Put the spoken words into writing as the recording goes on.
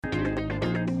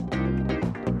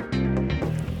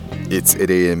It's 8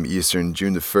 a.m. Eastern,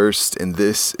 June the 1st, and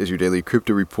this is your daily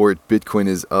crypto report. Bitcoin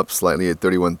is up slightly at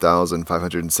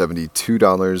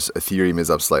 $31,572, Ethereum is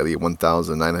up slightly at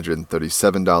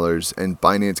 $1,937, and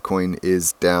Binance Coin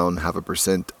is down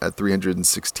 0.5% at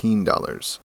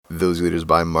 $316. Those leaders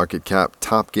by market cap,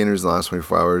 top gainers in the last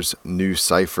 24 hours, New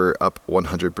Cypher up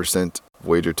 100%,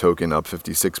 Wager Token up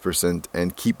 56%,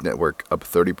 and Keep Network up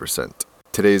 30%.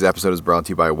 Today's episode is brought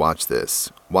to you by Watch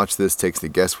This. Watch This takes the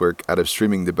guesswork out of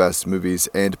streaming the best movies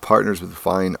and partners with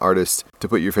fine artists to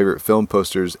put your favorite film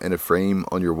posters in a frame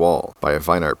on your wall. Buy a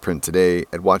fine art print today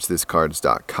at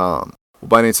watchthiscards.com. Well,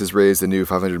 Binance has raised a new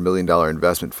 $500 million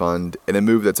investment fund in a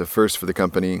move that's a first for the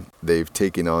company. They've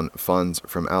taken on funds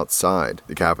from outside.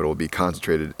 The capital will be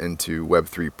concentrated into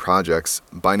Web3 projects.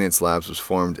 Binance Labs was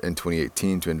formed in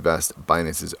 2018 to invest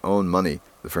Binance's own money.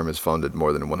 The firm has funded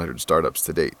more than 100 startups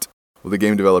to date. Well, the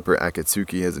game developer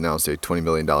Akatsuki has announced a $20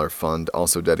 million fund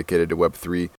also dedicated to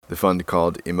Web3. The fund,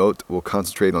 called Emote, will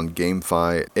concentrate on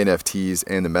GameFi, NFTs,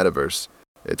 and the metaverse.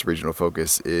 Its regional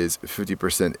focus is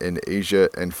 50% in Asia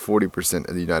and 40%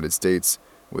 in the United States,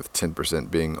 with 10%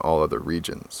 being all other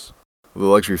regions. The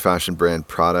luxury fashion brand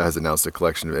Prada has announced a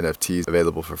collection of NFTs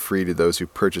available for free to those who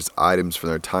purchase items from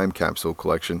their time capsule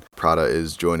collection. Prada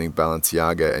is joining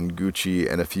Balenciaga and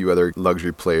Gucci and a few other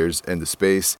luxury players in the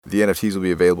space. The NFTs will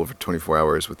be available for 24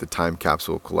 hours with the time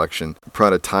capsule collection.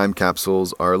 Prada time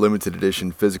capsules are limited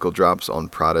edition physical drops on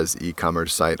Prada's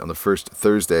e-commerce site on the first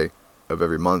Thursday of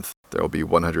every month. There will be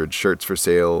 100 shirts for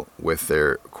sale with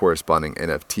their corresponding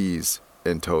NFTs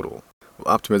in total.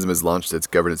 Optimism has launched its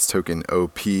governance token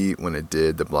OP. When it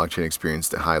did, the blockchain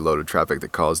experienced a high load of traffic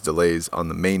that caused delays on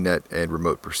the mainnet and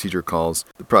remote procedure calls.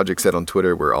 The project said on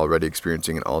Twitter, "We're already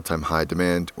experiencing an all-time high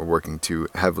demand. We're working to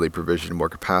heavily provision more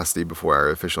capacity before our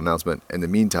official announcement. In the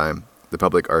meantime, the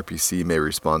public RPC may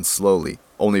respond slowly.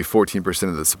 Only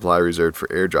 14% of the supply reserved for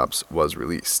airdrops was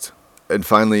released." And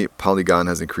finally, Polygon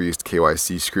has increased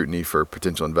KYC scrutiny for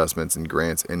potential investments and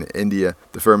grants in India.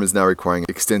 The firm is now requiring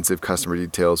extensive customer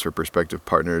details for prospective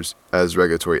partners. As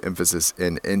regulatory emphasis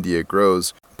in India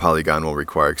grows, Polygon will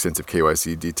require extensive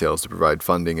KYC details to provide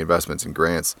funding, investments, and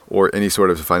grants, or any sort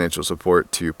of financial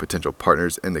support to potential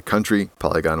partners in the country.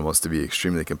 Polygon wants to be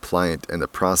extremely compliant in the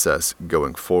process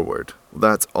going forward. Well,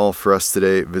 that's all for us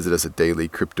today. Visit us at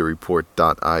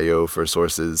dailycryptoreport.io for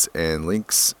sources and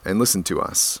links, and listen to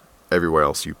us everywhere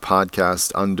else you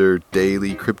podcast under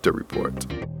Daily Crypto Report.